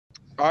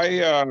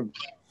My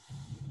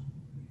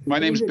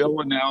name's Bill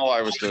Linnell.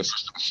 I was the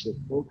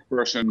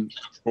spokesperson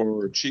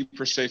for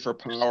Cheaper, Safer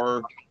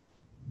Power,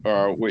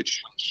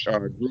 which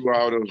grew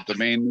out of the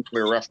Maine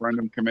Nuclear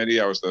Referendum Committee.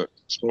 I was the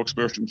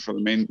spokesperson for the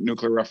Maine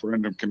Nuclear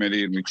Referendum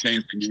Committee, and we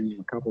changed the name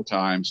a couple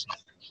times.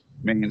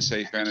 Maine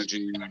Safe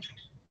Energy,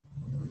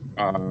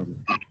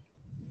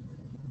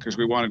 because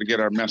we wanted to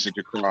get our message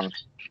across.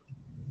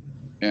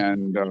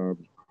 And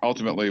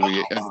ultimately,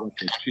 we ended up with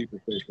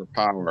Cheaper, Safer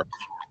Power.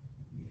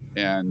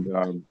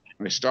 And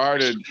I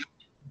started,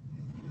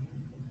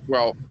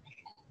 well,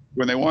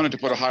 when they wanted to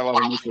put a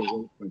high-level nuclear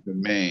waste plant in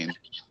Maine,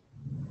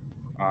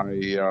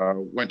 I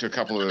went to a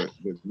couple of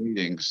the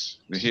meetings,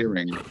 the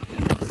hearings.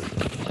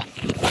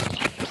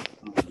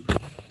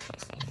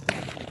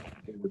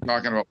 They were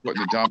talking about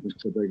putting the dump into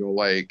Sebago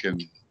Lake,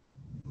 and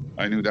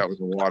I knew that was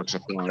a water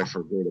supply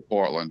for Greater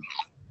Portland.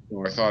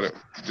 So I thought it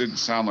didn't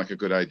sound like a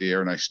good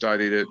idea, and I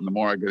studied it. And the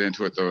more I get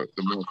into it, the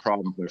more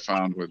problems I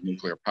found with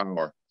nuclear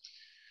power.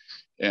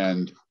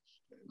 And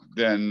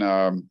then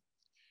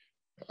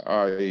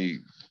I,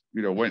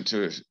 went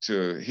to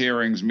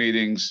hearings,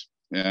 meetings,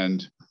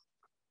 and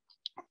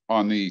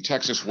on the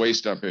Texas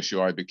waste dump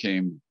issue, I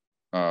became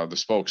the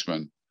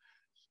spokesman.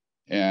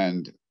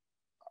 And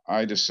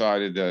I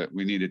decided that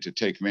we needed to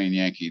take Maine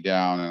Yankee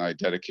down, and I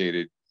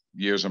dedicated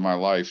years of my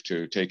life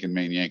to taking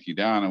Maine Yankee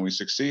down, and we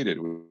succeeded.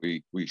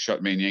 We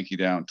shut Maine Yankee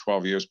down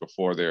 12 years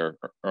before their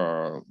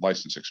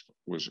license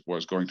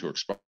was going to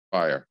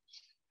expire.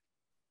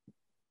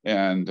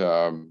 And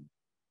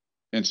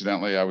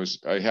incidentally, I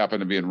happened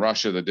to be in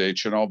Russia the day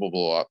Chernobyl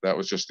blew up. That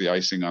was just the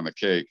icing on the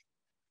cake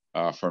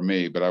for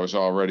me, but I was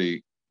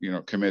already,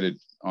 committed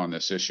on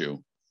this issue.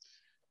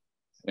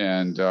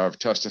 And I've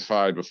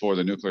testified before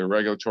the Nuclear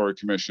Regulatory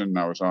Commission.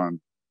 I was on,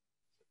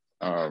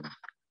 had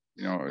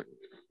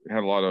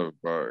a lot of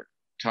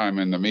time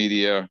in the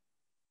media.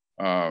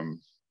 Let's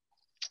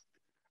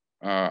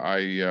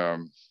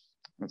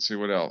see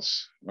what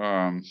else.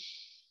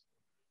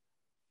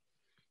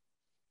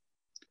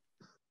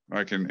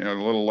 I can a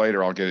little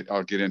later. I'll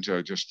get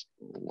into just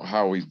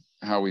how we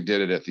did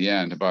it at the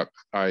end. But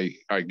I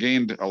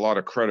gained a lot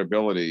of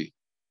credibility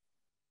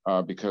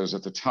because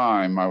at the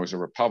time I was a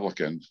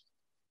Republican.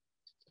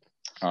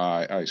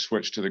 I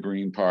switched to the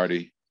Green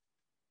Party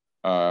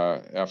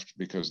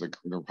because the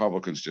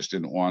Republicans just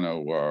didn't want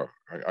to.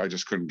 I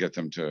just couldn't get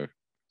them to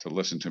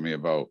listen to me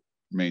about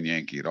Maine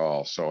Yankee at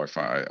all. So I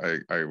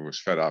was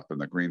fed up, and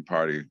the Green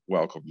Party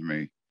welcomed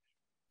me.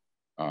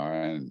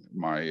 And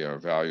my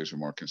values are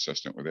more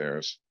consistent with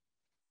theirs.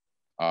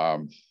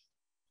 Let's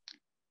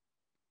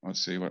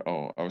see what,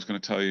 I was going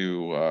to tell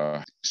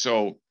you.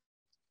 So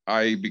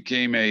I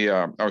became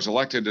I was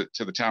elected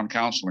to the town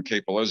council in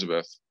Cape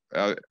Elizabeth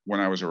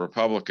when I was a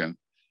Republican.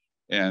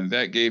 And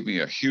that gave me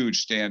a huge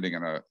standing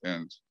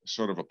and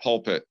sort of a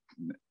pulpit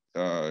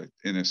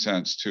in a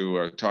sense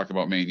to talk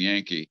about Maine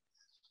Yankee.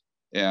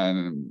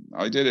 And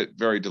I did it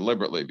very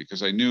deliberately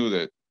because I knew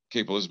that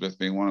Cape Elizabeth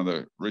being one of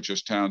the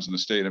richest towns in the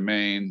state of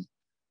Maine,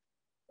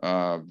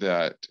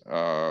 that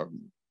I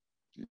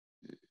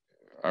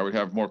would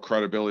have more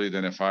credibility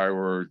than if I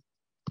were,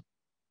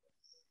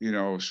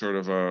 sort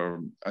of a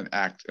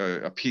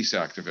peace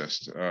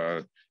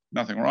activist.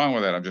 Nothing wrong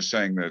with that. I'm just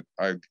saying that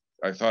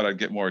I thought I'd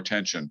get more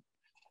attention,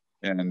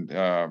 and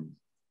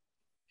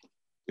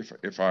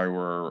if I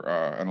were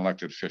an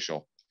elected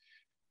official,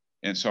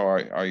 and so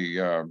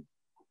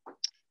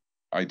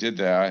I did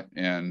that,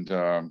 and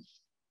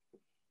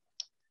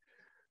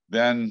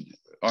then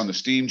on the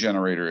steam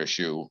generator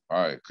issue,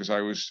 because I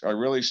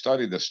really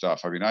studied this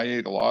stuff. I mean, I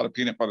ate a lot of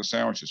peanut butter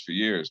sandwiches for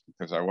years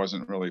because I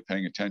wasn't really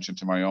paying attention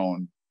to my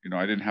own.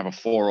 I didn't have a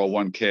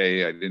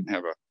 401k. I didn't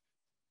have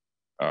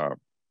a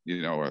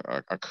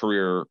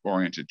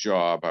career-oriented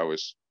job. I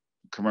was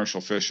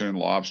commercial fishing,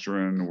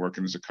 lobstering,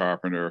 working as a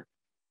carpenter,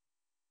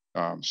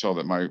 so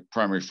that my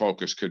primary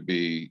focus could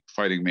be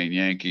fighting Maine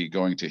Yankee,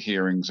 going to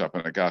hearings up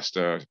in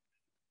Augusta,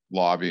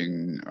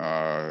 lobbying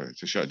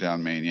to shut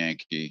down Maine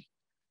Yankee.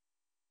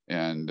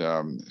 And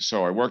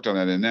so I worked on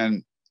that. And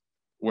then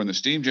when the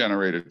steam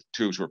generator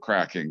tubes were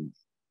cracking,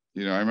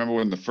 I remember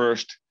when there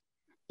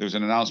was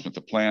an announcement,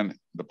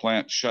 the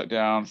plant shut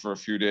down for a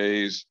few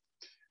days,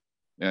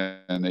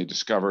 and they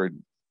discovered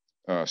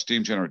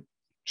steam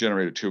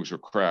generator tubes were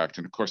cracked.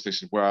 And of course they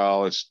said,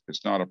 well, it's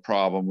not a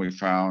problem. We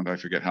found, I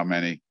forget how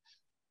many,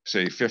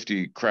 say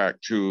 50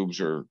 cracked tubes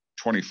or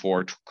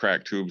 24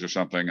 cracked tubes or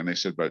something. And they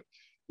said, but,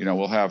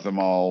 we'll have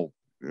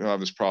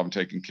this problem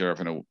taken care of,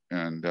 and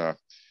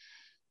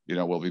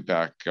we'll be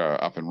back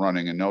up and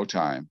running in no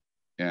time.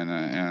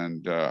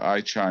 And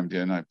I chimed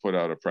in. I put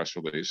out a press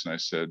release, and I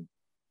said,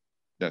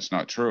 that's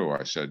not true.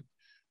 I said,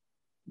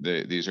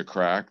 these are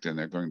cracked, and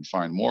they're going to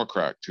find more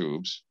cracked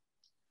tubes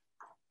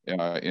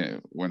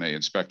when they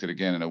inspected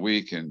again in a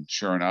week. And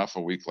sure enough,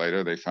 a week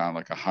later, they found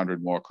like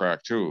 100 more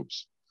cracked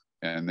tubes.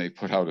 And they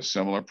put out a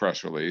similar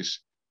press release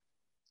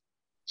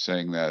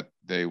saying that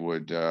they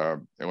would,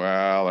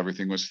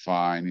 everything was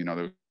fine. There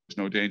was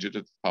no danger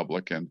to the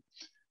public.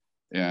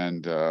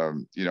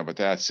 But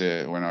that's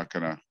it. We're not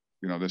going to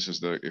this is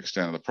the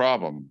extent of the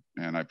problem.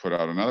 And I put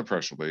out another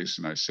press release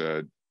and I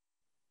said,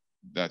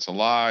 that's a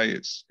lie.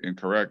 It's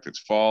incorrect. It's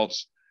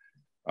false.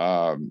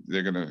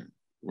 They're going to,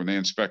 when they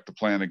inspect the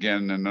plant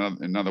again in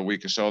another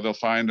week or so, they'll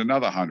find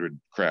another 100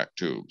 cracked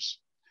tubes.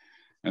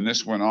 And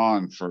this went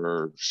on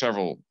for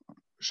several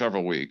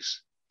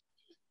weeks.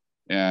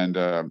 And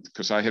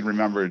because I had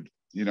remembered,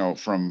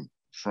 from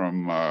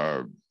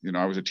I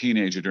was a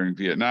teenager during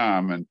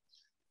Vietnam, and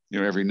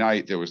every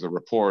night there was the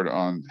report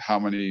on how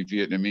many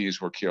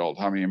Vietnamese were killed,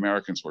 how many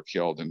Americans were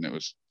killed, and it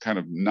was kind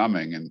of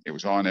numbing, and it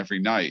was on every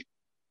night.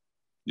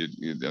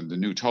 The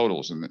new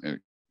totals, and it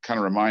kind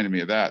of reminded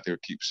me of that. They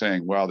would keep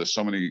saying, well, there's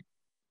so many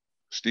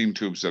steam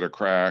tubes that are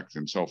cracked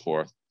and so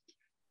forth.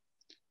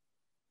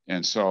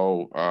 And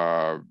so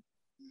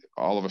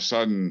all of a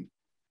sudden,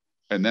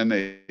 and then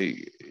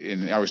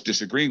I was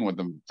disagreeing with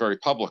them very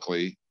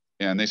publicly,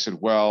 and they said,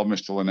 well,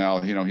 Mr.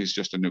 Linnell, he's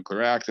just a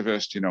nuclear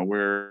activist.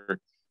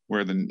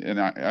 We're the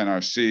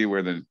NRC,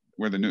 we're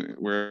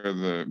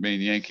the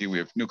Maine Yankee. We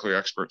have nuclear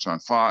experts on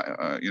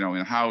fire,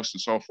 in house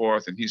and so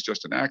forth, and he's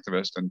just an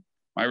activist. And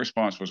my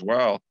response was,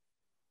 well,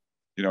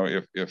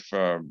 if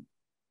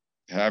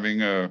having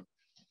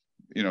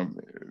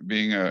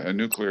being a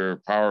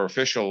nuclear power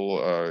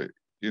official,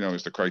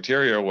 is the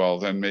criteria, well,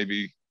 then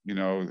maybe,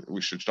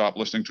 we should stop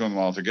listening to them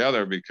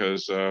altogether,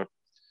 because they're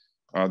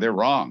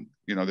wrong.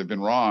 They've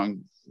been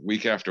wrong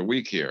week after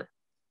week here.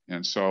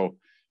 And so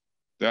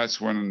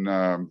that's when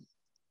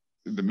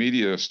the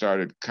media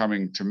started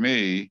coming to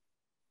me,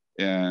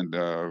 and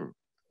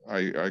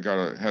I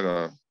had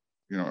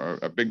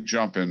a big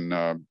jump in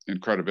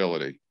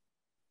credibility.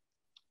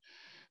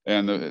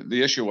 And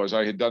the issue was,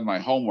 I had done my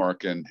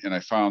homework, and I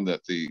found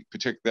that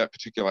that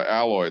particular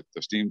alloy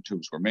the steam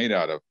tubes were made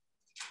out of,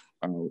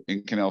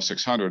 Inconel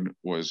 600,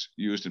 was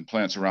used in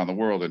plants around the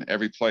world, and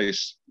every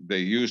place they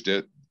used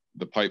it,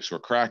 the pipes were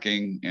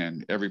cracking,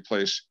 and every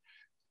place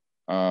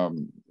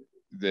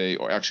they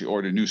actually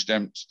ordered new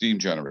steam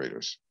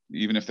generators.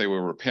 Even if they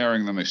were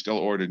repairing them, they still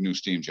ordered new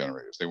steam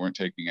generators. They weren't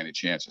taking any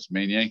chances.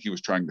 Maine Yankee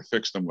was trying to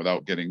fix them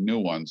without getting new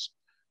ones,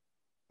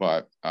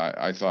 but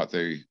I thought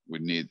they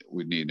would need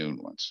new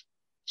ones.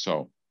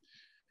 So,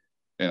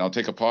 and I'll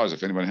take a pause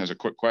if anyone has a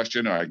quick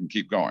question, or I can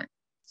keep going.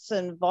 It's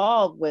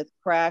involved with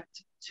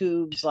cracked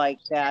tubes like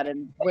that,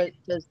 and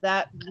does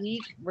that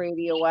leak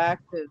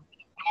radioactive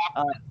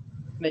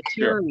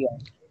material?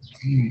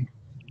 Sure.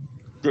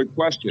 Good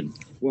question.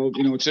 Well,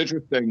 it's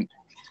interesting.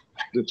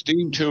 The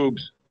steam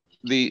tubes,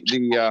 the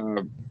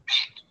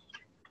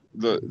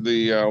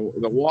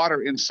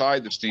water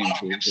inside the steam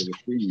tubes, or the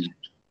steam,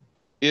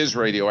 is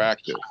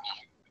radioactive,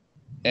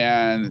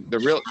 and the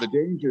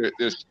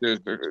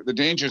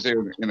dangers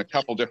there in a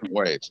couple different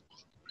ways.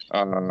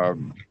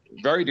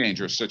 Very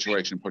dangerous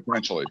situation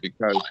potentially,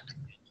 because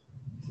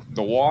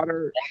the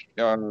water,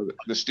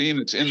 the steam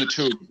that's in the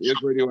tube is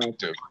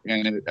radioactive,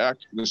 and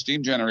the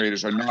steam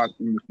generators are not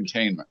in the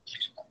containment.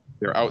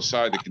 They're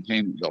outside the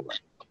containment building.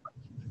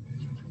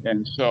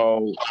 And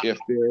so if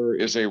there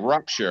is a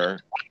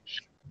rupture,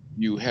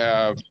 you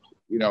have,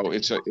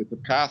 it's a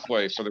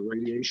pathway for the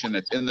radiation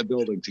that's in the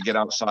building to get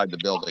outside the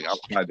building,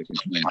 outside the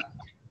containment.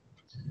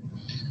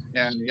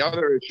 And the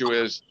other issue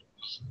is,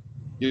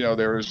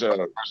 there's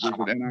an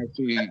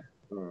NRC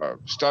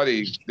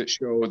study that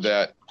showed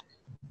that,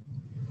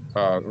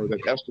 or that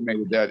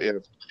estimated that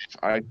if,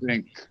 I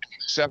think,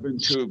 7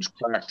 tubes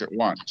cracked at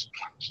once,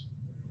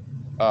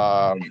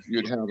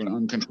 you'd have an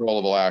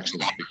uncontrollable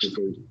accident,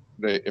 because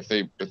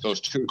if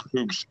those 2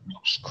 tubes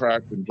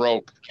cracked and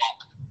broke,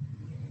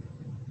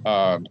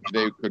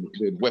 they'd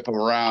whip them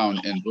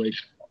around and break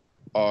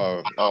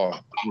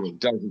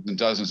dozens and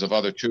dozens of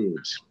other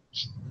tubes,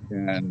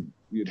 and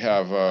you'd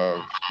have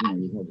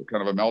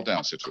kind of a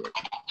meltdown situation.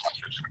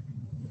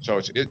 So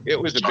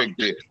it was a big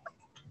deal.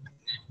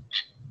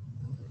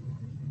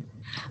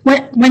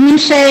 When you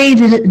say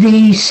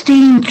the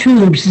steam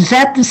tubes, is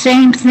that the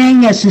same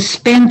thing as the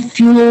spent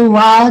fuel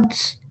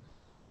rods?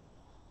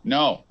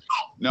 No.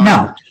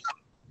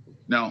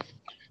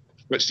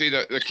 But see,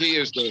 the key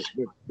is the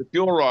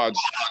fuel rods.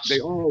 They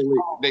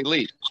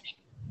leak.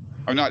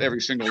 Or not every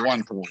single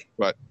one,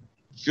 but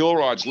fuel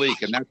rods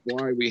leak, and that's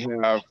why we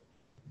have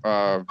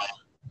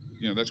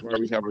that's why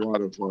we have a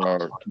lot of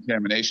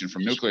contamination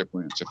from nuclear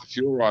plants. If the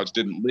fuel rods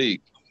didn't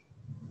leak,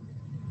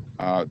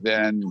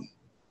 then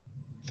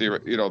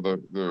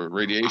the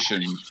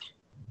radiation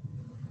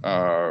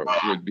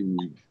would be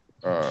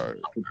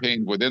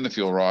contained within the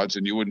fuel rods,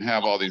 and you wouldn't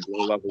have all these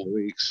low-level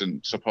leaks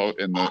and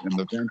in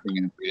the venting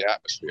into the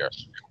atmosphere.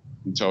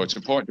 And so it's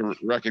important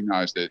to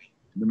recognize that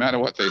no matter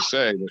what they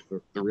say,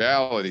 the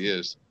reality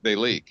is they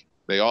leak.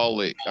 They all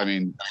leak. I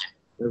mean,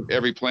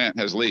 every plant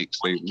has leaks.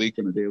 They leak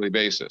on a daily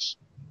basis,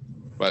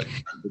 but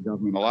the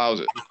government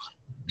allows it.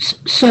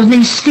 So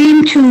these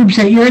steam tubes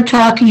that you're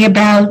talking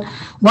about,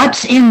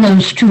 what's in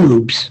those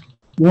tubes?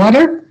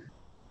 Water?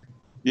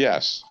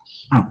 Yes.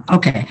 Oh,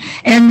 okay.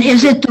 And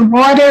is it the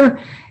water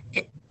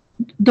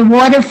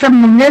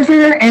from the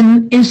river,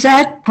 and is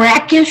that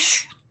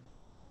brackish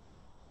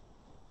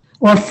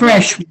or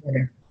fresh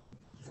water?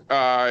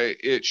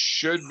 It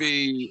should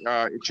be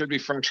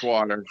fresh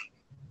water.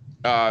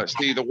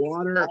 See, the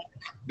water,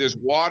 there's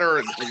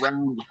water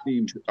around the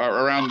steam,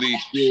 around the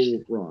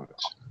fuel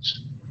rods.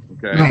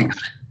 Okay. Right.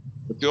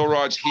 The fuel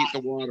rods heat the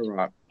water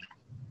up.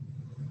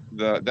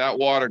 That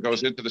water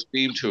goes into the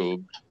steam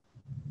tube.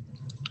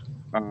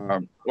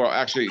 Well,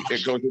 actually,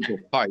 it goes into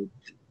a pipe,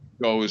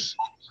 goes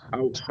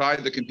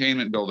outside the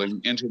containment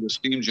building into the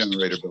steam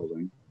generator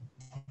building.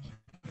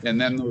 And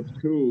then those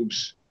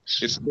tubes,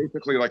 it's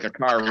basically like a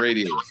car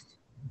radiator.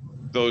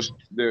 There's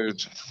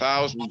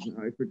thousands,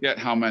 I forget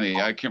how many,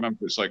 I can't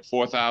remember, it's like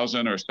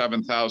 4,000 or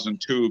 7,000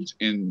 tubes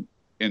in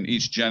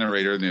each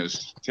generator. And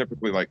there's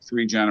typically like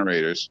 3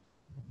 generators.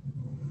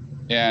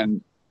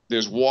 And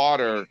there's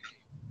water,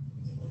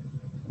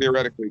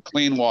 theoretically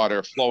clean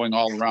water, flowing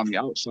all around the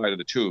outside of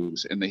the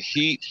tubes. And the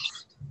heat,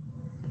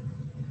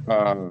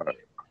 the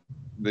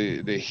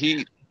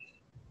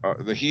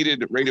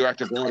heated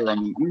radioactive water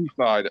on the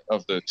inside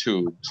of the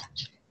tubes,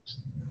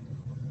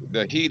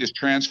 the heat is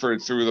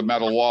transferred through the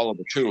metal wall of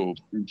the tube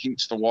and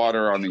heats the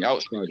water on the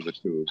outside of the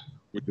tube,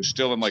 which is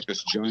still in like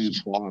this giant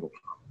bottle,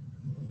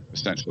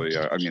 essentially.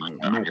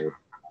 Metal.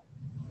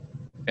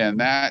 And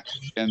that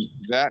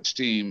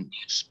steam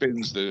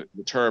spins the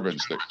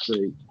turbines that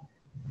create,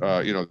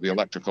 the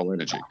electrical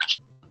energy.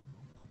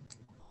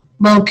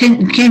 Well,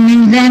 can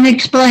you then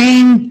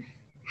explain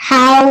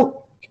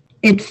how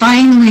it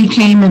finally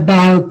came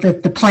about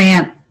that the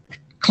plant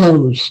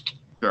closed?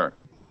 Sure.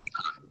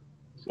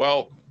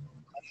 Well,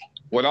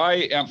 what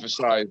I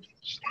emphasized,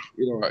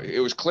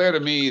 it was clear to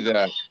me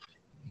that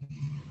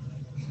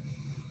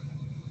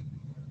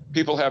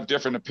people have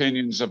different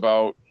opinions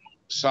about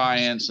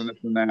science and this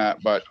and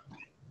that, but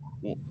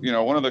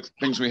one of the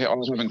things we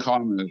all have in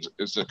common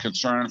is the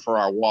concern for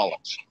our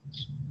wallets.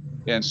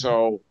 And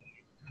so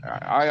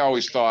I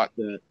always thought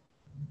that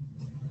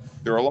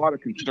there are a lot of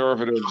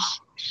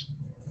conservatives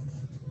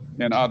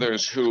and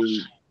others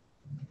who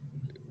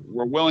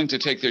were willing to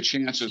take their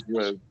chances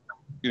with,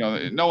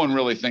 no one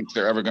really thinks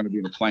they're ever going to be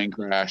in a plane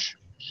crash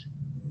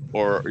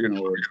or,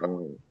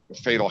 a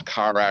fatal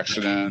car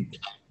accident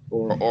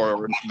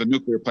or the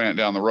nuclear plant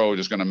down the road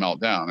is going to melt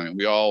down. I mean,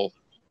 we all,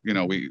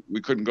 we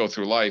couldn't go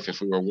through life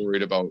if we were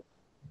worried about,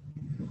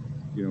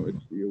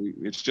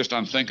 it's just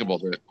unthinkable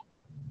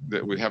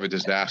that we'd have a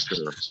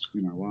disaster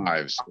in our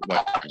lives,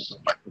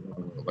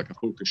 like a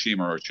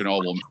Fukushima or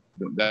Chernobyl,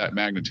 that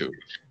magnitude.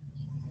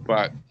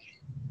 But,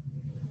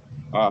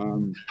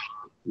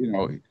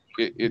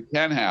 it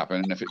can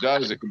happen, and if it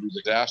does, it can be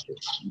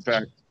disastrous. In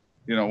fact,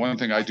 one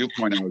thing I do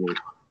point out is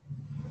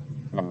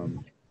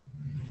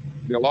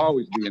there'll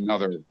always be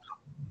another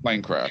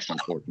plane crash,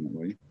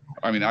 unfortunately.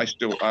 I mean, I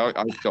still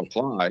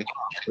fly,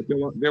 but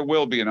there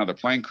will be another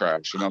plane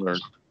crash, another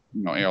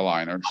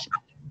airliner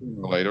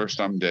later,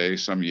 someday,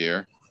 some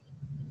year,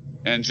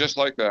 and just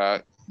like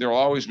that, there will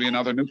always be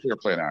another nuclear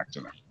plant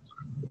accident.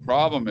 The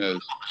problem is,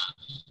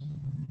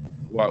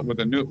 with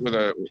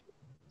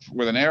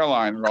an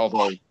airliner,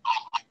 although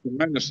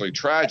tremendously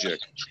tragic,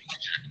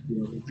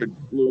 you could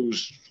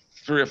lose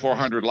 300 or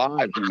 400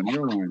 lives in an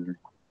airliner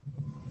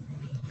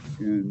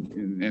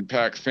and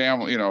impact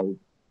family,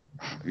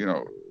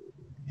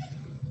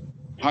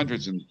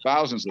 hundreds and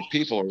thousands of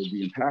people would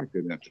be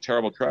impacted, and it's a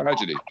terrible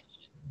tragedy.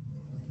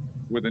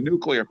 With a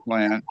nuclear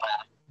plant,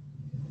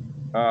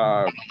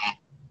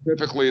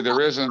 typically there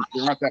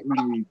aren't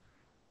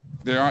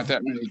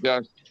that many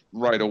deaths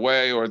right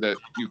away, or that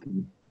you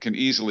can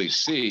easily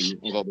see,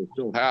 although they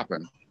still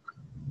happen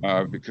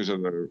because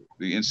of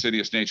the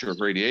insidious nature of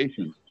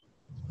radiation.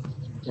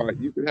 But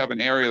you could have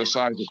an area the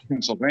size of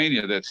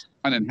Pennsylvania that's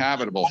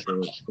uninhabitable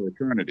for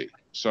eternity.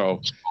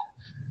 So,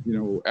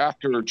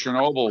 after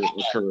Chernobyl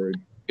occurred,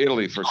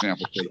 Italy, for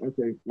example, said,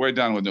 okay, we're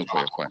done with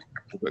nuclear plants.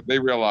 But they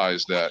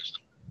realized that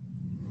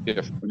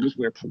if a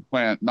nuclear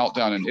plant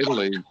meltdown in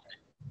Italy,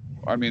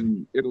 I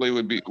mean, Italy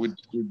would be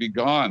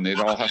gone. They'd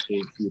all have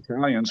to, the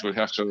Italians would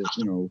have to,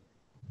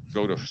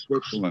 go to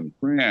Switzerland,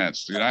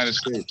 France, the United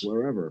States,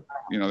 wherever,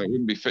 they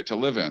wouldn't be fit to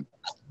live in.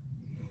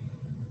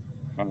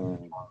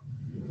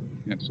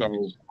 And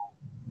so,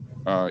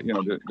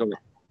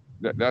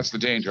 that's the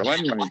danger. Well,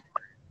 anyway,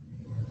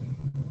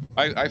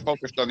 I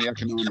focused on the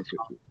economic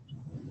issue.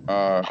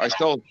 I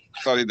still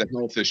studied the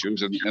health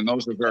issues, and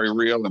those are very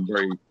real and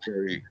very,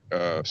 very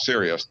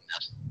serious.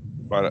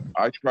 But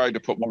I tried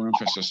to put more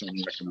emphasis on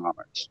the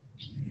economics.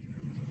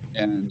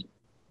 And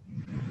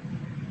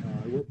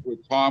I worked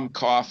with Tom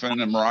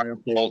Coffin and Mariah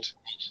Holt.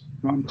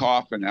 Tom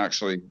Coffin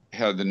actually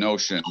had the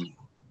notion,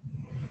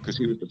 because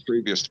he was the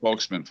previous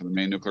spokesman for the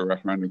Maine Nuclear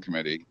Referendum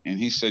Committee. And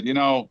he said,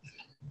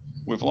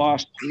 we've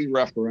lost 3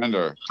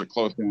 referenda to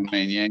close down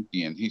Maine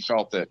Yankee. And he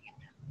felt that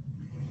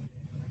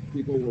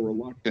people were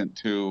reluctant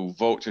to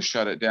vote to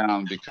shut it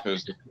down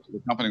because the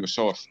company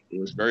was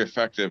very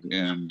effective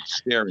in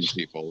scaring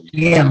people.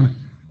 Yeah.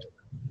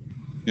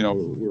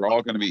 We're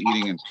all going to be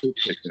eating in soup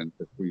kitchens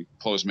if we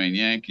close Maine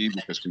Yankee,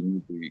 because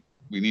we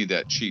need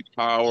that cheap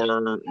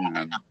power,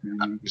 and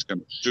he's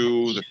going to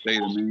sue the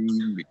state of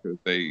Maine because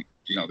they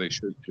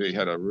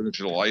had an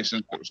original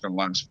license that was going to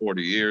last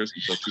 40 years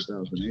until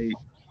 2008.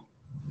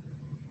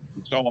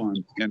 and so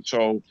on. And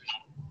so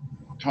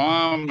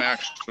Tom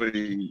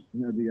actually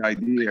had the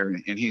idea,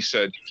 and he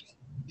said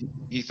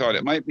he thought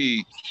it might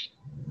be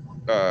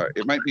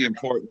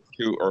important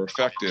to, or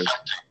effective,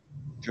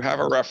 to have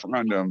a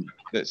referendum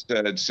that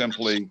said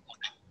simply,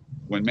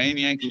 when Maine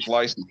Yankee's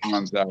license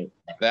runs out,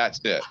 that's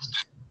it.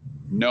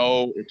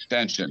 No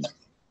extension.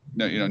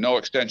 No, no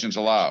extensions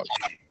allowed.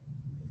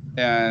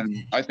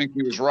 And I think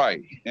he was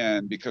right.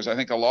 And because I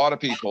think a lot of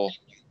people,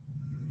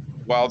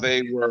 while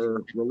they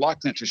were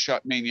reluctant to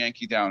shut Maine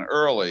Yankee down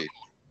early,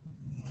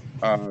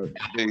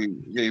 they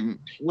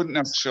wouldn't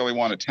necessarily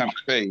want to tempt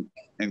fate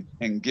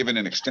and give it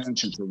an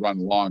extension to run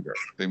longer.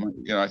 They might,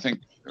 I think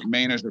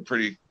Mainers are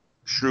pretty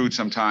shrewd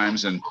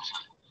sometimes, and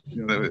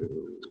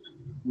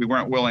we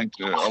weren't willing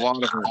to. A lot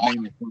of our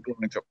Mainers weren't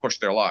willing to push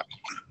their luck.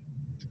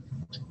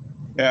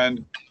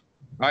 And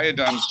I had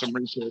done some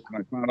research,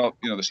 and I found out,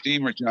 the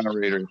steam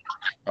generators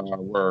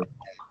were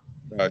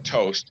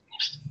toast,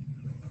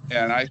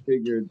 and I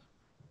figured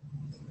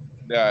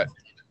that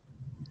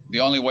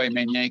the only way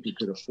Maine Yankee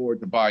could afford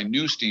to buy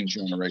new steam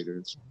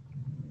generators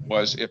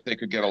was if they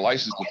could get a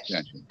license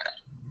extension.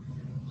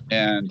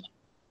 And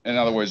in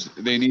other words,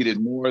 they needed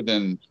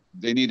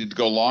to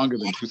go longer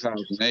than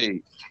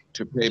 2008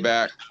 to pay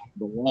back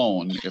the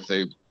loan if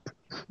they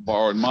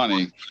borrowed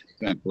money,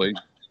 essentially,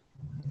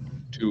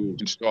 to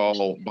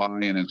buy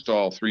and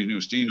install 3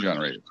 new steam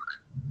generators.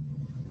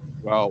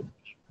 Well,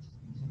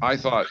 I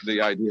thought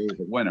the idea was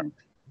a winner,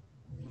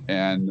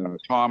 and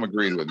Tom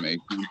agreed with me.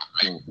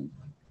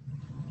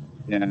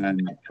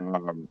 And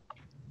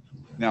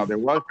now there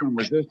was some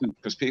resistance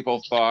because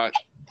people thought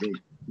that,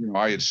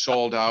 I had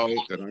sold out,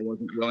 that I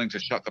wasn't willing to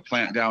shut the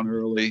plant down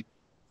early.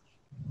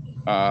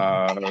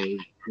 And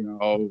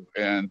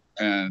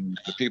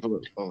the people,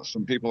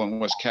 some people in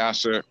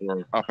Wiscasset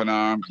were up in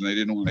arms, and they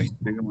didn't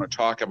want to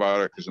talk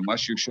about it, because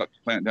unless you shut the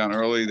plant down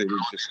early, they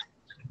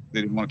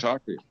didn't want to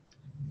talk to you.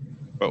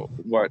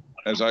 But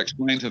as I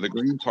explained to the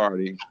Green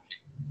Party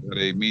at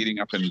a meeting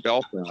up in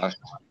Belfast,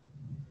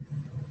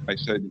 I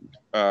said,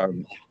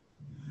 you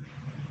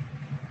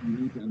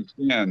need to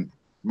understand,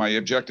 my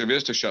objective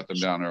is to shut them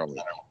down early.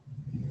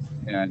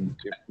 And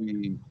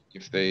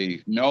if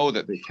they know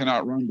that they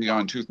cannot run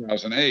beyond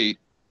 2008,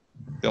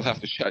 they'll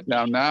have to shut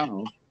down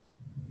now,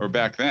 or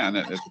back then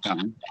at the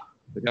time,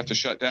 they'd have to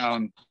shut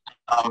down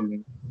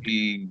in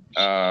the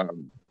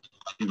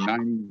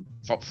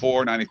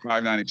 94,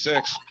 95,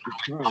 96,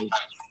 because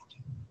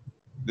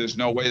there's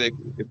no way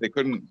if they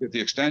couldn't get the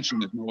extension,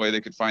 there's no way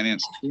they could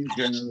finance the steam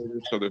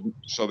generators,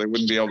 so they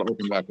wouldn't be able to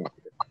open back up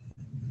again.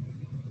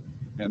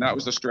 And that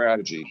was the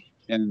strategy.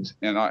 And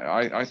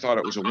I thought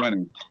it was a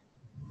winner.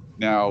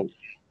 Now,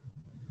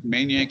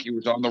 Maine Yankee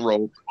was on the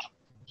rope.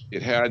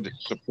 It had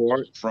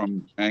support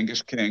from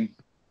Angus King.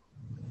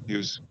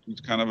 He's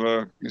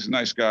a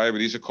nice guy, but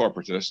he's a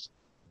corporatist.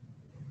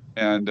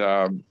 And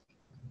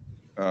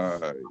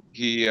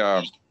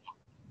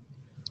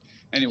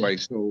anyway,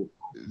 so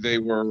they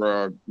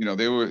were,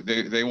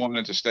 they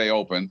wanted to stay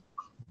open.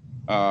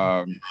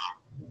 I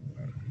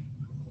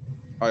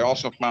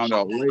also found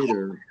out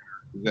later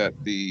that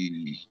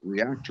the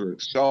reactor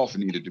itself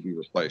needed to be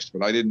replaced,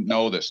 but I didn't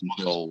know this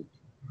until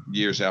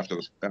years after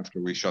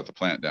we shut the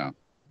plant down.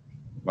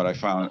 But I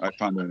found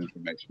that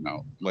information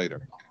out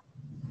later.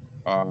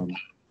 But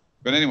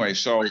anyway,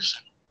 so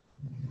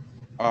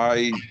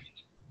I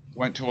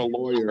went to a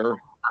lawyer,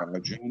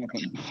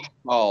 Jonathan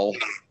Hull,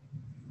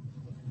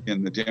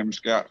 in the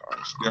Democratic,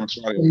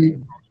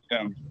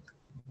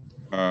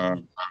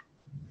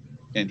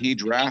 and he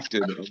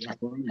drafted a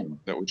referendum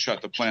that would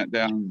shut the plant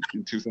down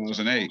in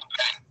 2008.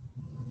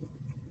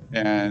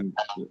 And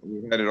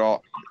we had it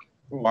all.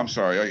 Oh, I'm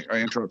sorry, I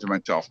interrupted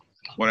myself.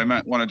 What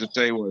I wanted to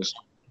say was,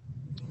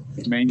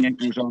 Maine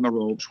Yankee was on the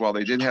ropes. While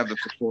they did have the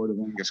support of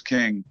Angus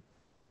King,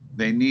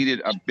 they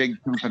needed a big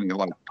company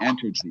like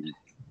Entergy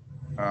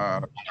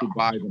to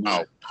buy them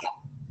out.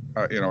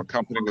 A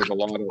company with a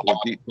lot of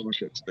deep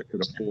pockets that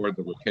could afford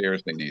the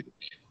repairs they needed.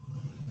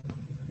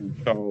 And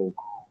so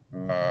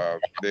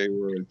they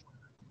were,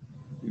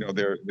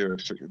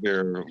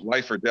 their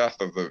life or death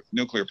of the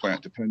nuclear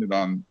plant depended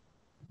on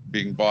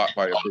being bought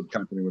by a big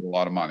company with a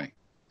lot of money.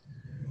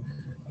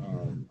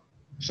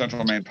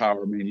 Central Maine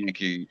Power, Maine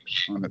Yankee,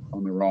 on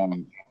their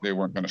own, they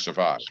weren't going to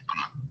survive.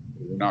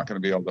 They were not going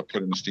to be able to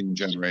put in the steam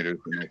generators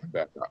and open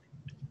back up.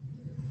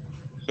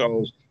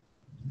 So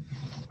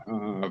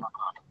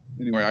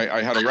anyway,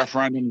 I had a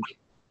referendum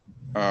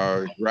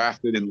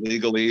drafted in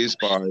legalese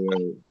by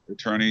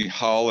attorney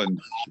Hull in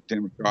the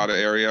Democratic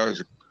area. He's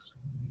a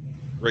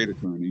great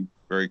attorney,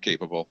 very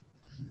capable.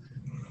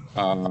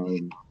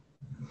 And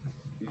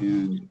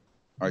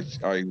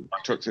I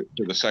took it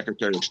to the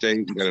Secretary of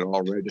State and got it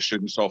all registered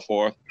and so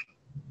forth.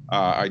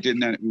 We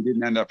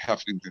didn't end up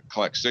having to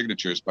collect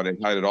signatures, but I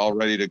had it all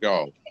ready to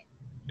go.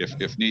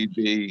 If need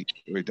be,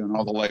 we'd done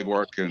all the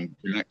legwork, and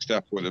the next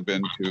step would have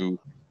been to,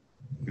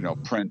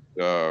 print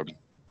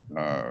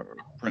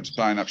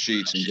sign-up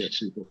sheets and get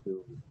people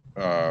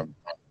to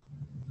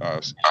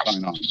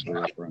sign on for the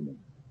referendum.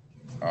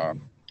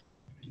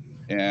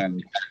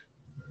 And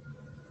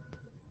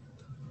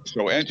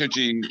So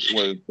Entergy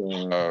was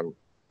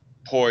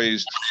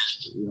poised,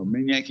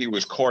 Maine Yankee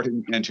was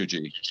courting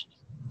Entergy,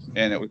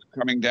 and it was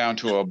coming down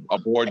to a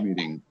board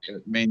meeting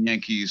at Maine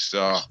Yankee's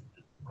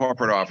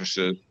corporate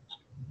offices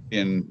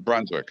in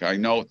Brunswick. I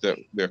note that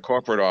their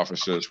corporate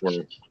offices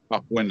were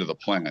upwind of the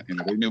plant.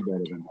 They knew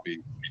better than to be,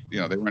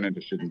 they weren't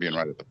interested in being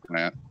right at the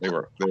plant. They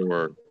were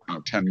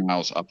 10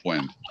 miles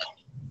upwind.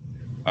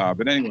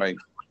 But anyway,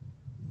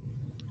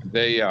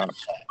 they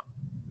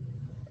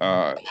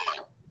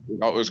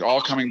it was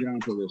all coming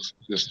down to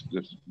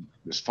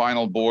this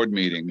final board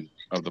meeting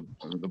of the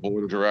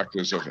board of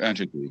directors of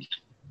Entergy,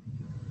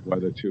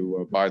 whether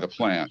to buy the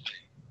plant.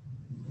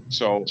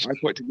 So I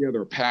put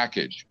together a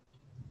package.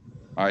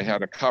 I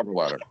had a cover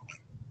letter,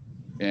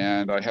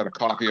 and I had a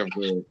copy of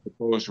the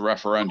proposed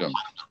referendum,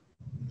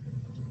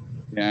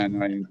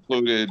 and I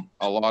included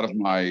a lot of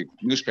my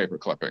newspaper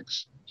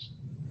clippings,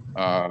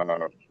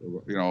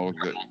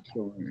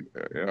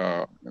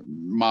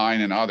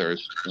 mine and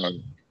others,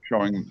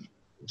 showing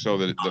so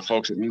that the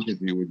folks at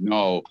Entergy would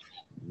know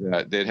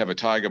that they'd have a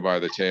tiger by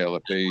the tail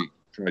if they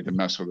tried to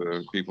mess with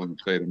the people in the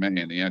state of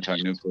Maine, the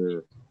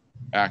anti-nuclear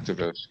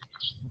activists.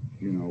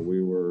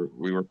 We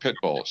were pit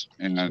bulls.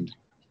 And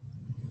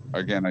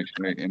again, I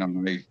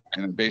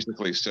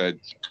basically said,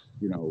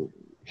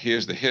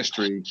 here's the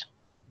history.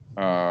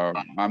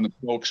 I'm the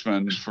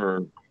spokesman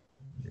for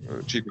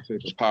Chief of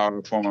State of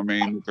Power, former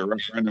Maine Nuclear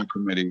Referendum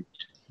Committee.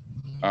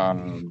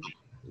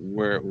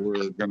 We're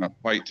going to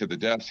fight to the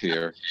death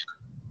here.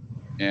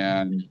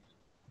 And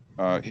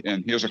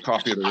here's a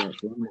copy of the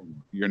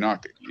referendum. You're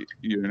not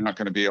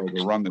going to be able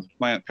to run this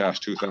plant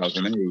past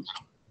 2008.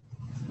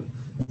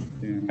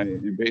 And I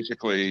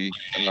basically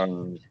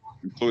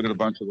included a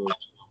bunch of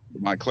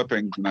my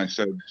clippings, and I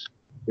said,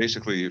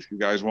 basically, if you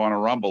guys want to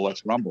rumble,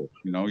 let's rumble.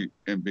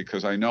 And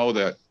because I know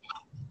that,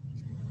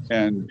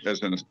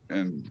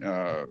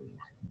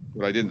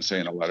 what I didn't say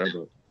in a letter,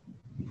 but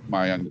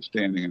my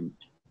understanding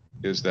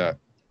is that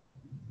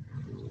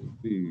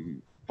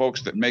the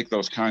folks that make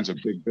those kinds of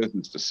big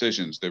business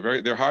decisions,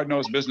 they're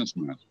hard-nosed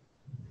businessmen,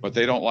 but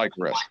they don't like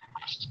risk.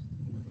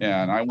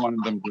 And I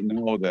wanted them to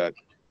know that,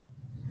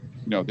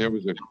 there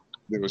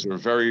was a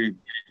very,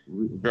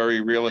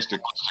 very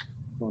realistic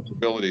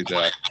possibility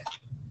that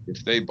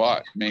if they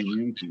bought Maine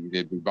Yankee,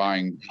 they'd be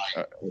buying,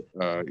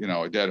 a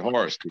dead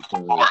horse,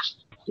 because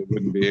they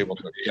wouldn't be able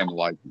to extend the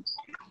license.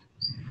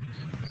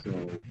 So,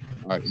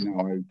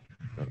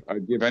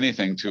 I'd give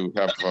anything to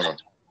have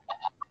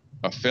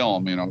a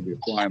film, be a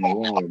fly on the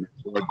wall in a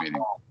board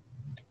meeting.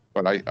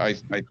 But I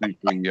think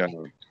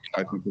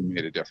we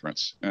made a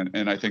difference,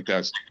 and I think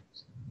that's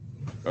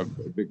a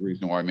big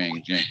reason why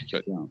Maine Yankee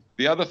shut down.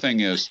 The other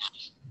thing is,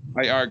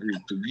 I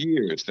argued for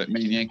years that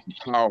Maine Yankee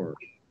power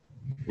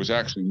was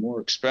actually more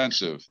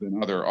expensive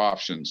than other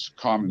options,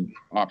 common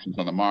options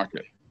on the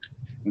market,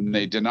 and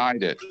they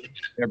denied it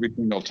every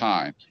single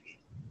time.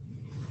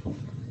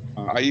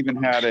 I even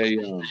had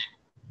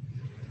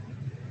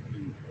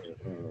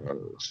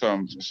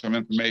some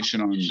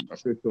information on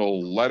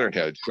official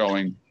letterhead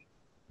showing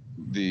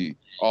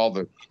all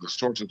the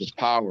sources of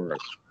power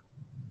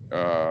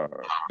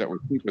that were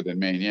cheaper than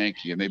Maine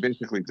Yankee, and they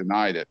basically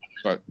denied it.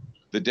 But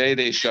the day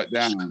they shut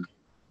down,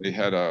 they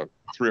had a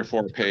 3 or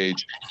 4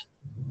 page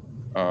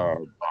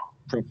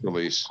press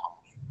release,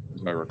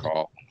 as I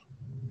recall,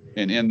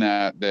 and in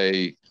that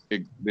they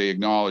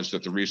acknowledged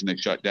that the reason they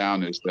shut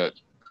down is that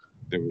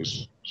there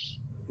was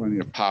plenty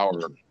of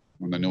power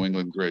on the New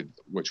England grid,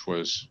 which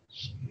was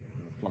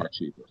far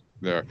cheaper.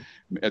 There,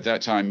 at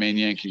that time, Maine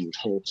Yankee was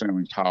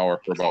wholesaling power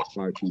for about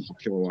 5 cents a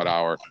kilowatt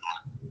hour,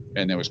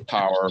 and there was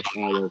power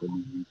all over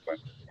New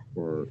England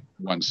for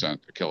 1 cent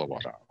a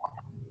kilowatt hour.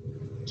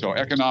 So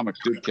economics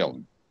did kill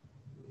them,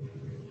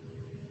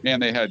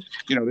 and they had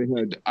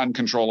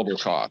uncontrollable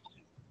costs.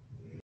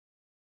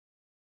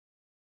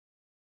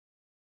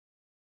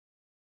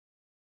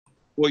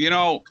 Well,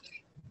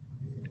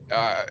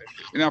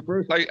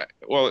 first,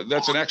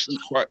 that's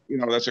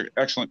an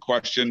excellent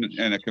question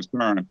and a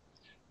concern.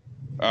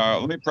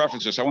 Let me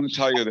preface this. I want to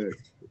tell you that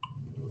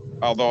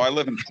although I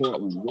live in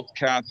Portland,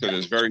 Wiscasset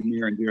is very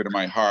near and dear to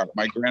my heart.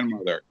 My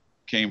grandmother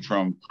came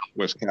from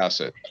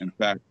Wiscasset. In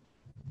fact,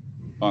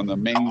 on the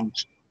main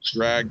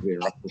drag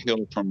there up the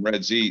hill from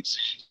Red's Eats,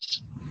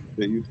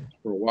 they used,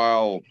 for a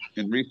while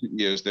in recent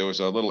years, there was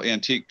a little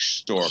antique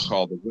store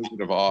called the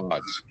Wizard of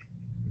Oz.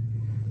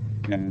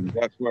 And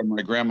that's where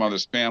my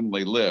grandmother's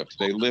family lived.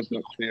 They lived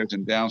upstairs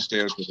and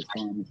downstairs with a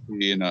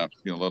pharmacy and a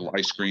little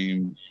ice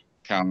cream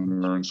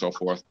counter and so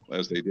forth,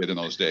 as they did in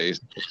those days,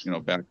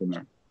 back in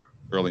the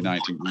early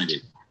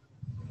 1900s.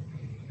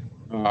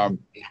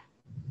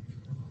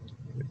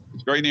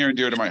 It's very near and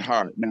dear to my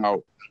heart.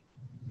 Now,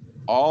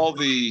 all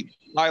the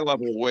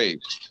high-level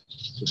waste,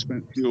 the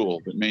spent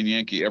fuel that Maine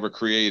Yankee ever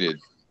created,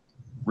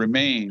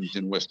 remains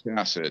in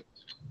Wiscasset.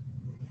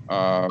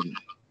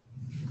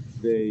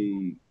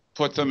 They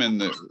put them in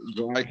the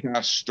dry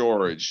cask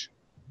storage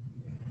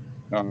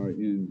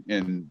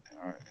and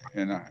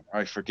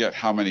I forget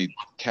how many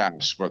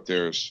casks, but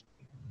there's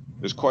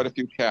quite a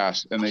few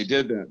casks, and they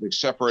did that. They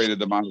separated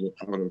them out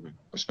of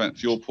a spent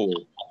fuel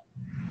pool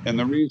And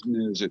the reason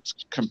is it's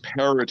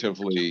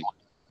comparatively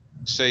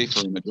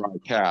safer in the dry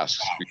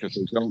casks because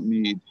they don't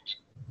need,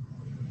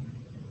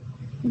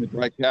 in the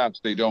dry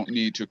casks, they don't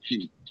need to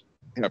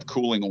have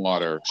cooling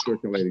water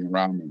circulating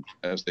around them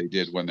as they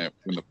did when the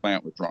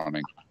plant was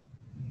running.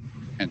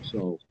 And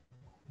so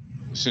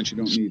since you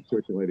don't need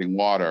circulating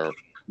water,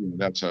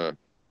 that's you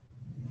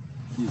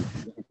don't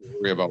have to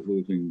worry about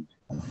losing,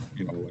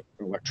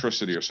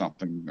 electricity or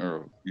something,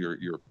 or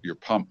your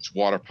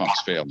water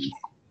pumps failing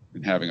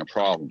and having a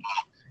problem.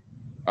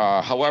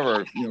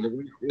 However, the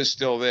waste is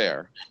still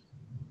there.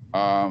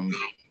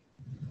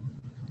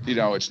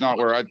 It's not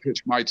where I'd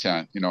pitch my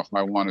tent, if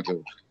I wanted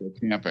to go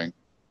camping.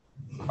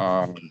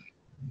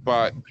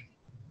 But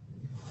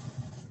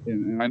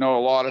I know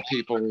a lot of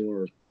people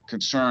are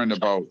concerned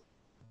about,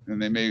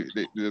 and they'd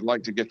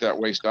like to get that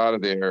waste out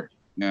of there.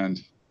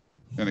 And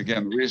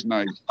again, the reason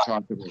I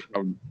talked about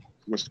how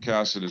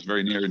Wiscasset is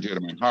very near and dear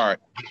to my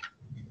heart,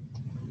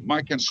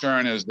 my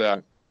concern is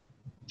that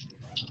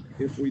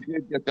if we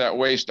did get that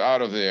waste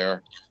out of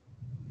there,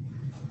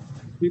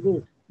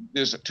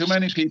 there's too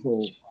many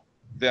people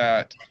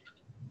that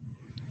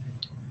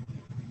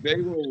they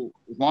will,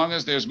 as long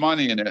as there's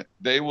money in it,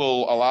 they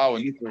will allow a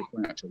nuclear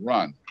plant to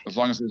run, as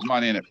long as there's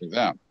money in it for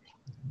them.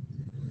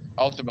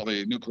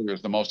 Ultimately, nuclear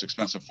is the most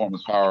expensive form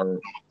of power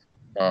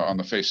on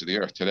the face of the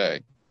earth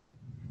today.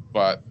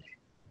 But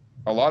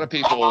a lot of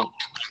people,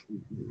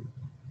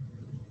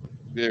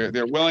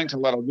 they're willing to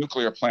let a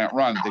nuclear plant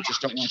run. They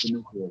just don't want the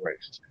nuclear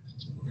waste.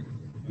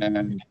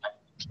 And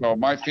so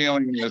my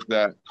feeling is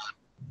that,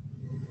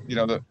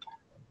 the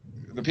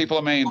people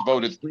of Maine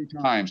voted 3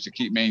 times to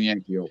keep Maine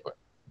Yankee open.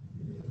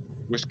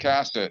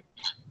 Wiscasset,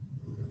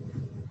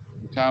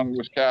 the town of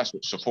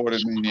Wiscasset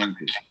supported Maine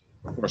Yankee.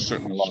 Of course,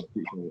 certainly a lot of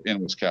people in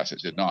Wiscasset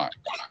did not.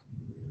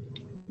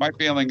 My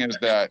feeling is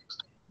that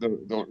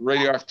the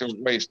radioactive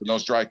waste in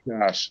those dry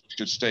casks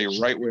should stay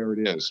right where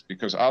it is,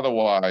 because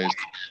otherwise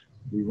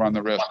we run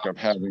the risk of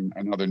having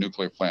another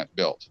nuclear plant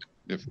built.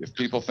 If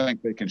people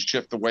think they can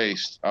shift the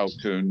waste out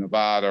to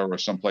Nevada or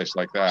someplace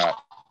like that,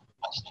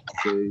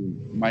 they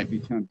might be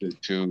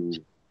tempted to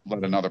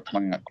let another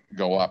plant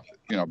go up,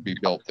 be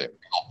built there.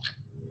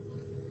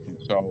 And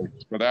so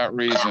for that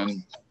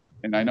reason,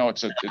 and I know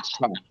it's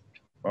tough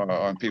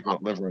on people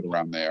that live right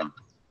around there,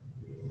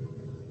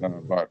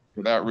 but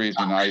for that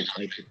reason, I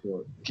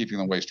support keeping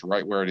the waste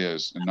right where it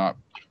is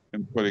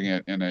and putting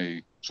it in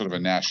a sort of a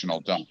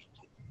national dump.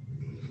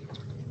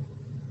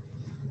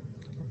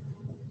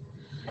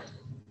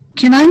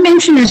 Can I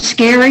mention a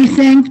scary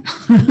thing?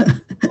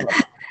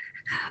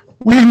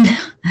 When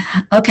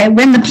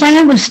the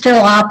plant was still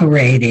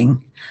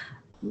operating,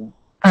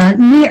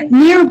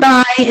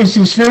 nearby is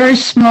this very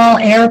small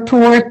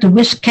airport, the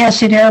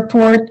Wiscasset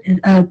Airport,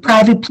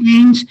 private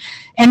planes,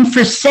 and for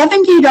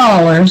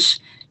 $70,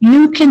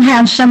 you can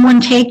have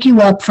someone take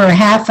you up for a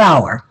half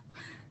hour.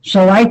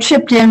 So I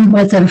chipped in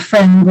with a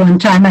friend one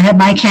time. I had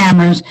my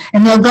cameras,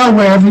 and they'll go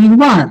wherever you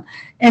want.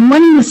 And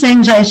one of the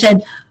things I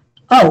said,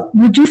 "Oh,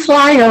 would you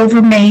fly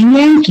over Maine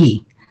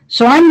Yankee?"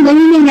 So I'm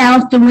leaning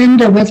out the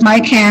window with my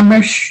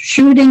camera,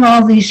 shooting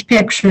all these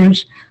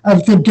pictures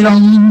of the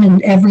dome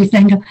and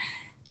everything.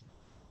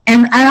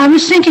 And I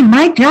was thinking,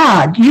 my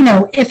God,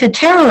 if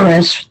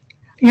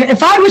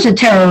I was a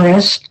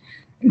terrorist,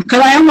 because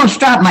I almost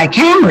dropped my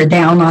camera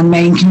down on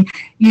Maine,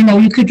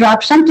 you could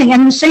drop something.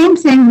 And the same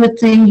thing with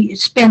the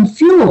spent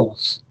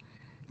fuels.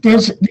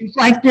 There's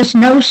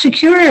no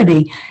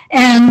security.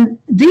 And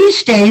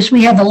these days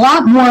we have a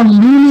lot more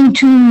Looney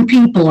Tune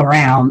people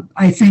around,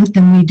 I think,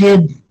 than we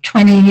did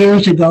 20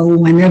 years ago,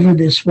 whenever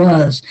this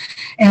was.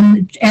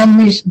 And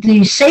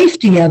the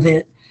safety of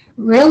it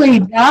really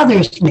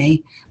bothers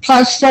me.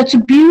 Plus, that's a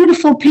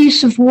beautiful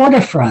piece of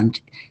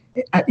waterfront.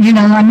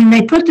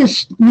 They put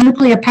this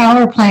nuclear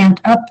power plant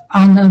up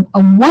on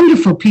a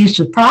wonderful piece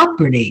of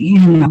property,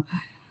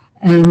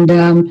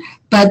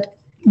 but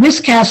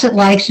Wiscasset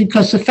likes it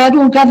because the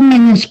federal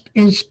government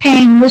is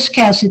paying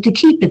Wiscasset to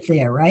keep it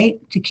there, right?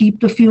 To keep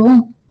the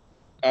fuel?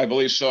 I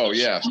believe so,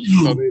 yes.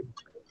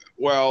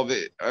 So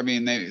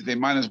they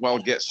might as well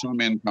get some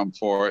income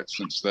for it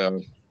since they're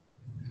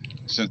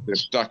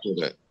stuck with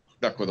it,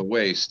 stuck with the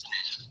waste.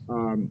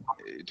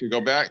 To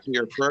go back to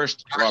your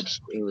first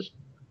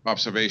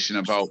observation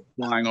about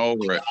flying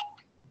over it,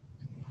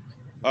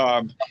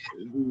 the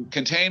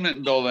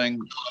containment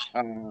building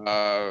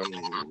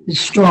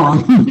it's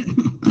strong.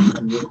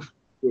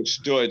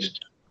 withstood,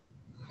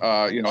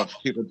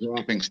 people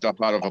dropping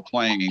stuff out of a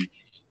plane.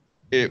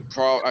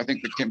 I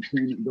think the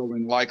containment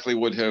building likely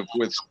would have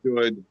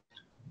withstood,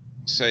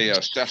 say,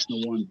 a Cessna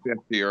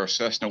 150 or a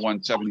Cessna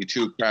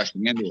 172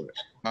 crashing into it.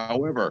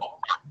 However,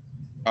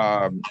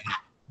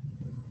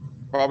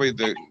 probably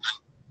the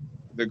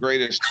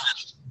greatest,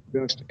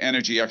 best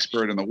energy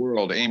expert in the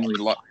world, Amory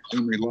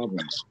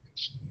Lovins,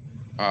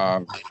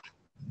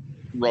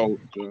 wrote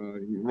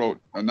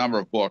a number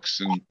of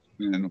books,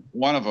 and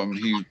one of them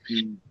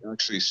he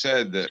actually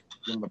said that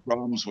one of the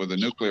problems with a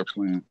nuclear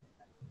plant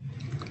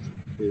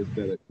is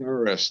that a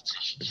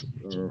terrorist,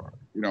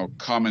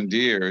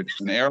 commandeered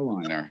an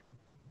airliner,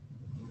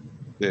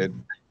 did,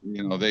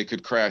 you know, they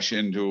could crash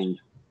into,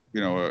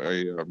 you know,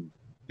 a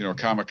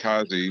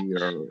kamikaze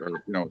or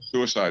you know,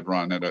 suicide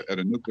run at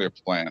a nuclear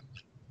plant.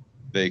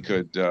 They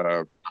could,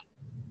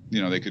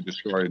 you know, they could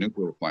destroy a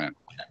nuclear plant.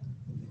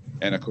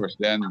 And of course,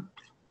 then,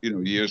 you know,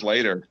 years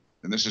later,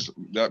 and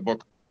that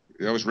book,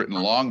 that was written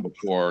long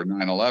before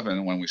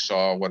 9/11, when we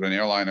saw what an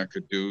airliner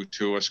could do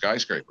to a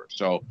skyscraper.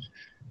 So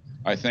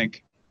I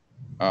think,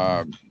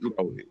 you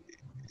know,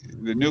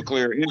 the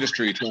nuclear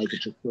industry tried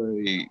to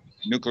portray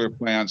nuclear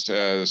plants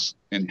as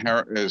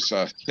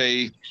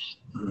safe.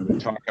 You know, they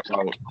talk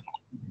about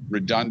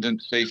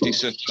redundant safety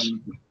systems.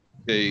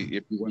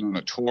 If you went on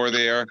a tour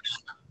there,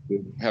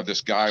 they have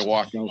this guy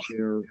walk out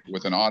there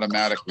with an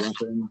automatic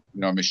weapon,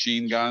 you know, a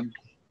machine gun,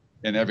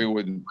 and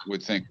everyone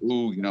would think,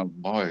 ooh, you know,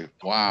 boy,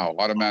 wow,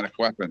 automatic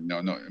weapon. No,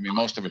 I mean,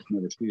 most of us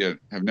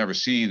have never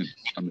seen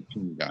a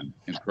machine gun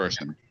in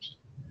person.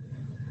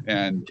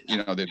 And, you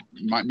know,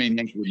 Maine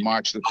Yankee would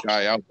march this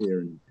guy out there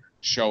and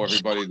show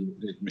everybody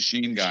the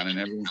machine gun, and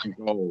everyone thinks,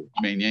 oh,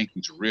 Maine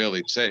Yankee's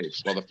really safe.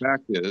 Well, the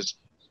fact is,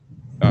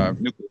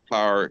 nuclear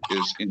power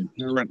is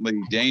inherently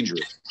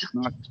dangerous. It's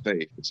not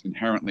safe, it's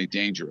inherently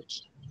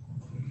dangerous.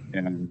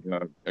 And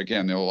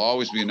again, there will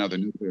always be another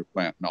nuclear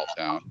plant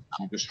meltdown.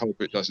 You just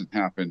hope it doesn't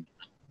happen,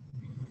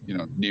 you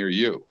know, near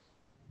you.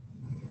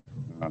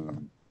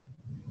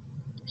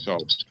 So,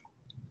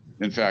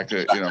 in fact,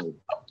 you know,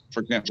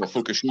 for example,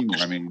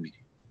 Fukushima, I mean,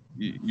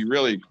 you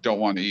really don't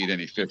want to eat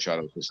any fish out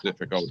of the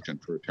Pacific Ocean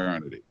for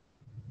eternity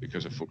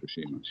because of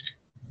Fukushima.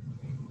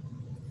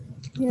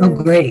 Yeah. Oh,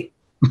 great.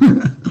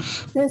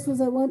 That's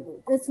a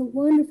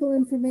wonderful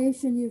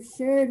information you've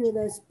shared with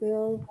us,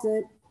 Bill,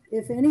 that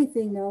if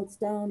anything melts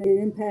down, it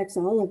impacts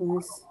all of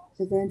us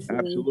eventually.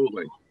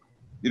 Absolutely.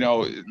 You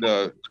know,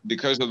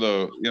 because of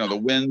the, you know, the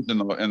winds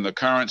and the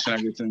currents and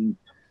everything,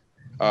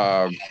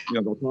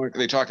 you know,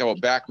 they talk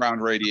about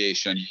background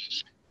radiation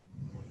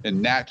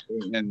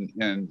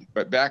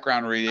but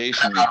background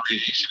radiation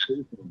is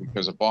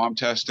because of bomb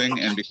testing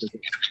and because of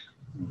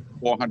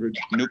 400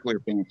 nuclear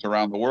plants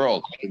around the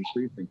world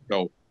increasing.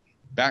 So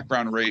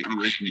background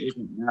radiation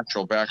isn't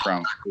natural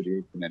background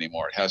radiation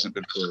anymore. It hasn't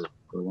been for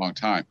a long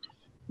time.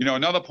 You know,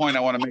 another point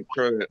I want to make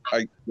sure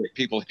that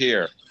people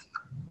hear,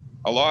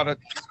 a lot of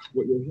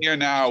what you hear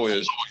now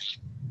is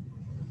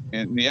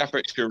in the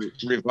effort to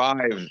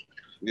revive,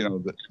 you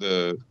know,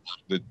 the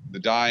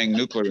dying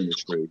nuclear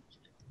industry.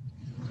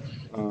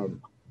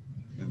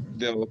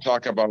 They'll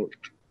talk about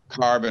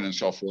carbon and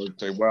so forth.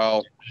 Say,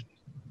 well,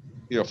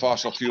 you know,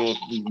 fossil fuels.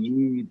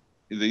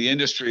 The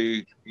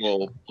industry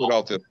will put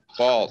out the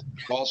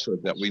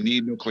falsehood that we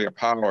need nuclear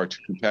power to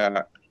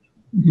combat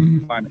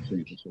climate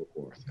change and so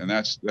forth. And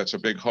that's a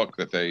big hook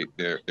that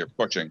they're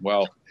pushing.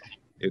 Well,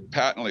 it's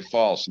patently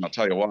false, and I'll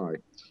tell you why.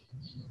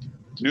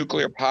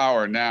 Nuclear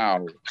power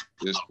now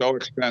is so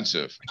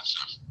expensive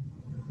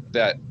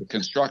that the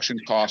construction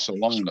costs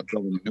alone of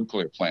building a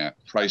nuclear plant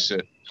price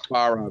it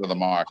far out of the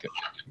market.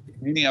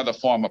 Any other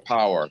form of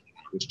power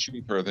is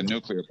cheaper than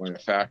nuclear by a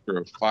factor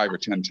of 5 or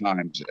 10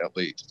 times at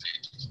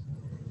least.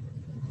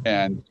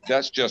 And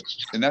that's just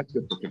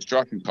the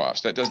construction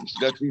cost. That's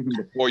even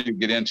before you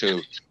get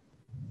into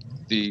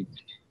the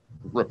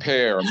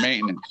repair,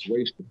 maintenance,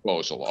 waste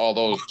disposal, all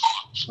those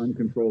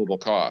uncontrollable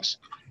costs.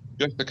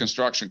 Just the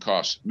construction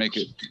costs make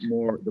it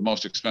the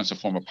most expensive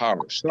form of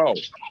power. So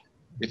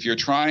if you're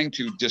trying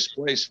to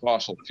displace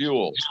fossil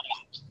fuels,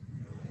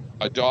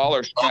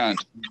 $1 spent on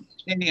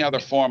any other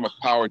form of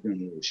power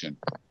generation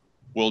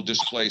will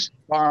displace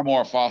far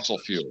more fossil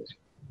fuel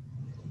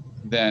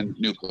than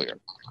nuclear.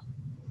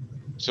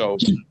 So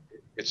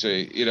it's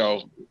you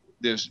know,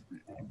 I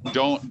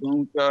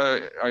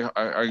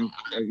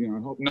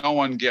hope no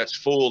one gets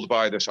fooled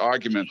by this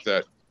argument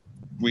that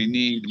we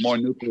need more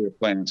nuclear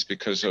plants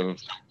because of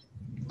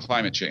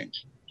climate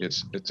change.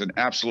 It's an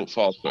absolute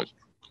falsehood.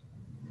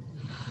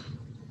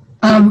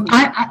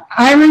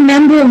 I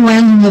remember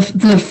when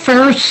the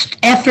first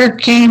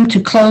effort came to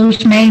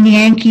close Maine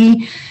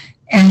Yankee,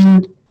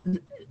 and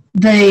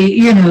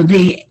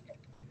the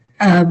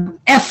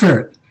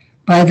effort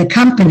by the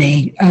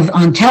company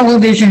on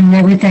television and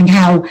everything,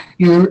 how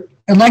your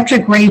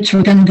electric rates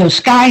were going to go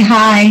sky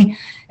high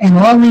and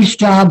all these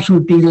jobs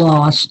would be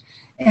lost.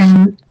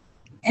 And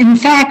in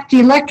fact, the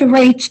electric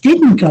rates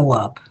didn't go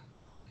up.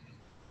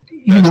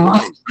 You know,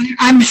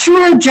 I'm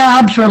sure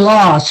jobs were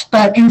lost,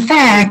 but in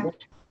fact,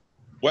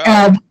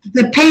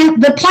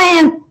 the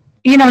plant,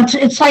 you know,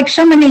 it's like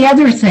so many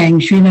other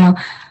things, you know.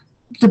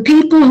 The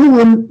people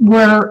who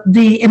were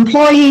the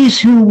employees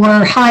who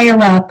were higher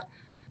up,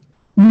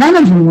 none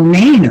of them were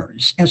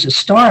Mainers as a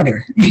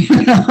starter,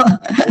 you know.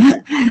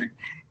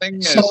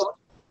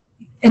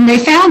 And they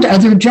found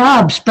other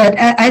jobs, but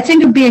I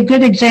think it would be a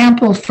good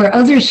example for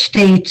other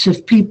states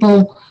if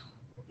people,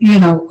 you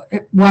know,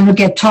 want to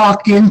get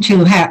talked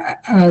into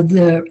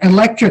the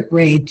electric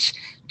rates.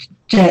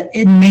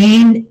 In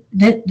Maine,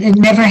 it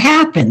never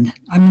happened.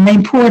 I mean, they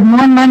poured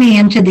more money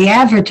into the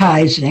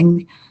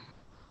advertising.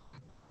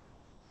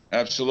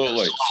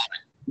 Absolutely.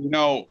 You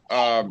know,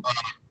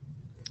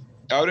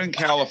 out in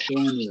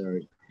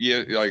California,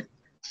 like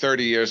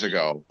 30 years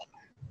ago,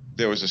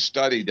 there was a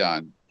study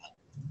done,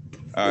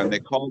 and they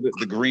called it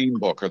the Green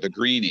Book or the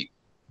Greenie.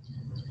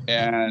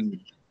 And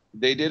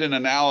they did an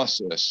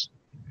analysis.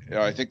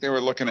 I think they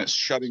were looking at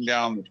shutting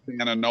down the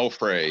San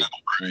Onofre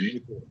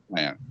nuclear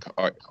plant,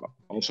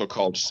 also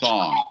called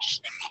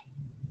SONGS.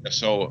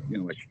 So, you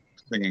know, like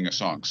singing a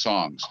song,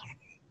 songs.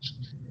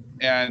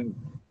 And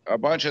a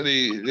bunch of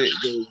they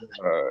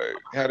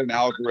had an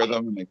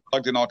algorithm, and they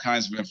plugged in all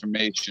kinds of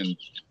information.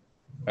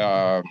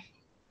 And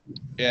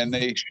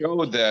they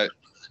showed that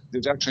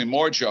there's actually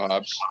more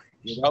jobs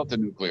without the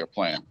nuclear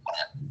plant.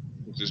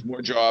 There's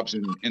more jobs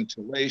in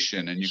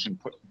insulation, and you can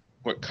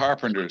put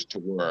carpenters to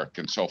work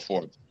and so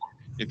forth.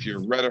 If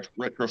you're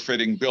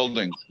retrofitting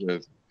buildings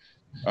with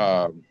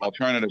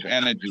alternative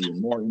energy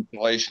and more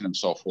insulation and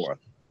so forth.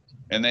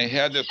 And they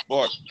had this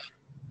book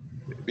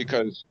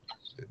because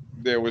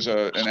there was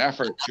an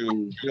effort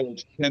to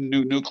build 10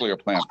 new nuclear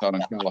plants out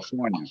in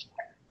California.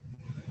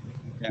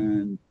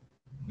 And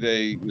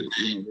there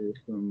was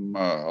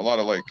a lot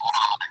of like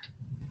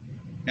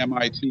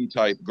MIT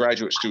type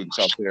graduate students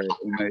out there,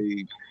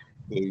 and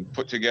they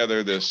put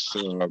together this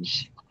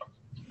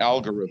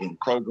algorithm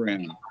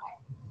program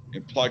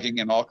and plugging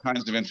in all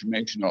kinds of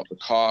information about the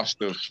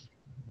cost of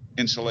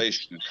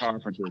insulation and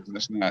carpenters and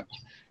this and that.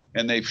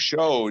 And they've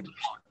showed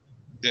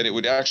that it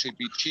would actually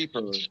be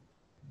cheaper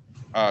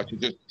to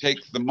just take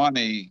the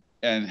money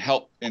and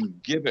help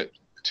and give it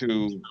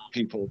to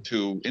people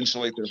to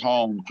insulate their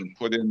homes and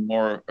put in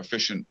more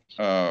efficient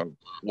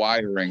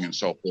wiring and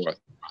so forth.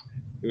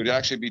 It would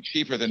actually be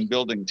cheaper than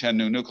building 10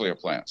 new nuclear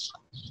plants.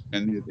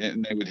 And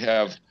they would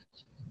have,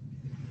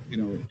 you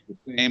know, the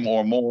same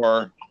or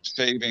more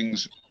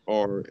savings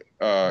or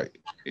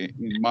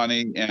in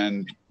money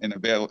and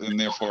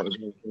therefore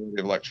availability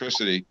of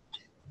electricity.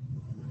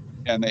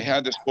 And they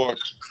had this book,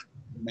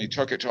 and they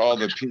took it to all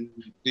the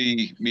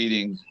PhD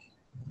meetings,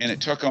 and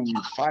it took them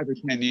 5 or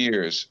 10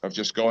 years of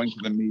just going to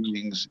the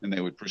meetings, and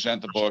they would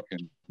present the book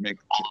and make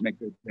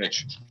their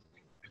pitch.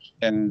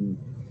 And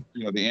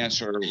you know, the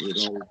answer would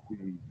always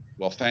be,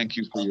 well, thank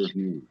you for your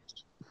views.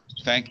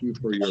 Thank you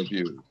for your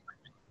views.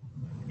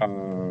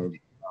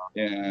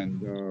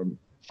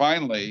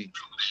 Finally,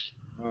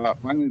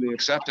 they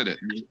accepted it,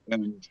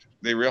 and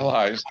they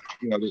realized,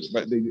 you know,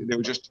 but they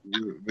were just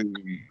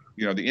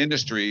the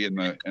industry and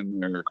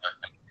the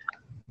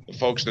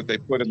folks that they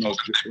put in those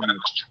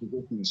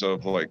positions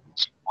of like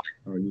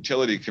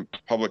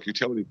public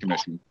utility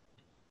commission.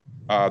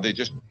 They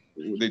just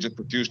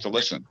refused to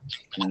listen,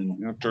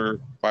 and after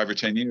 5 or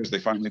 10 years, they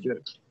finally did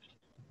it.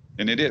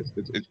 And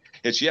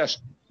it's yes,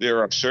 there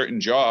are certain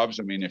jobs.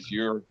 I mean,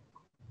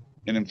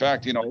 and in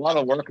fact, you know, a lot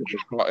of workers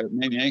at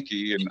Maine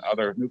Yankee and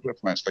other nuclear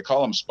plants, they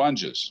call them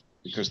sponges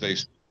because they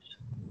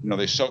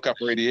soak up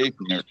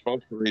radiation. They're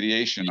exposed to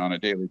radiation on a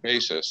daily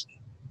basis.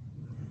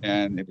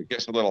 And if it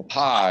gets a little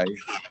high,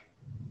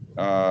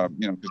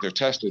 because they're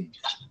tested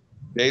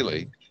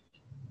daily,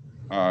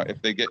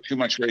 if they get too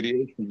much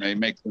radiation, they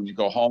make them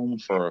go home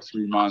for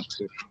 3 months,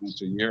 6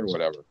 months, a year, or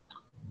whatever.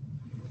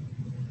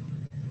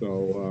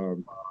 So,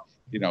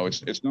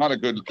 it's not a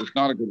good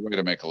way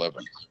to make a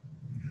living.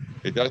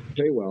 It does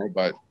pay well,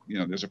 but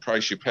there's a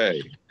price you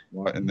pay,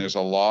 and there's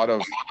a lot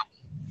of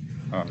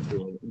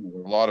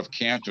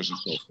cancers and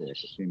so forth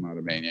that came out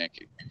of Maine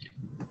Yankee.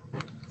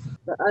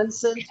 The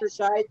Uncensored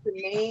Guide to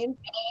Maine,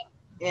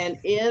 and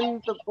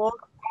in the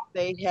book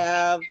they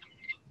have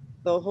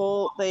a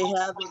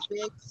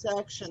big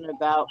section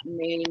about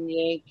Maine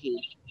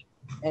Yankee,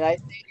 and I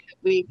think that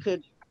we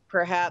could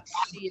perhaps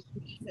see if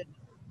we could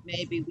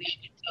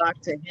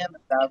talk to him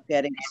about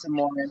getting some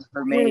more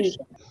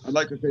information. I'd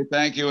like to say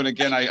thank you, and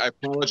again, I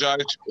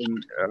apologize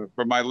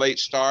for my late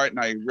start, and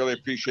I really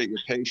appreciate your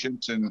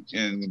patience in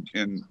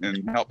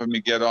helping me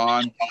get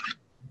on.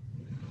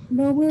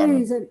 No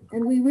worries,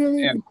 and we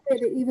really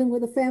appreciate it, even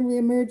with a family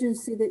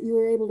emergency, that you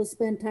were able to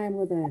spend time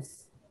with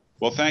us.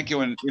 Well, thank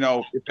you, and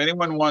if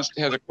anyone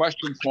has a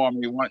question for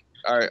me,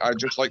 I'll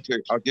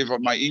give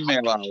my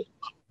email out.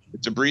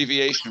 It's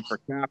abbreviation for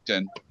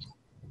Captain,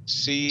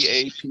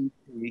 CAPT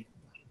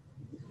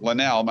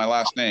Linnell, my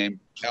last name,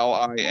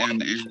 LINNELL,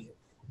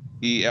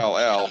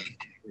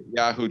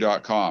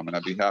 @yahoo.com, and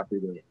I'd be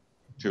happy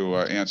to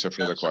answer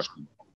further questions.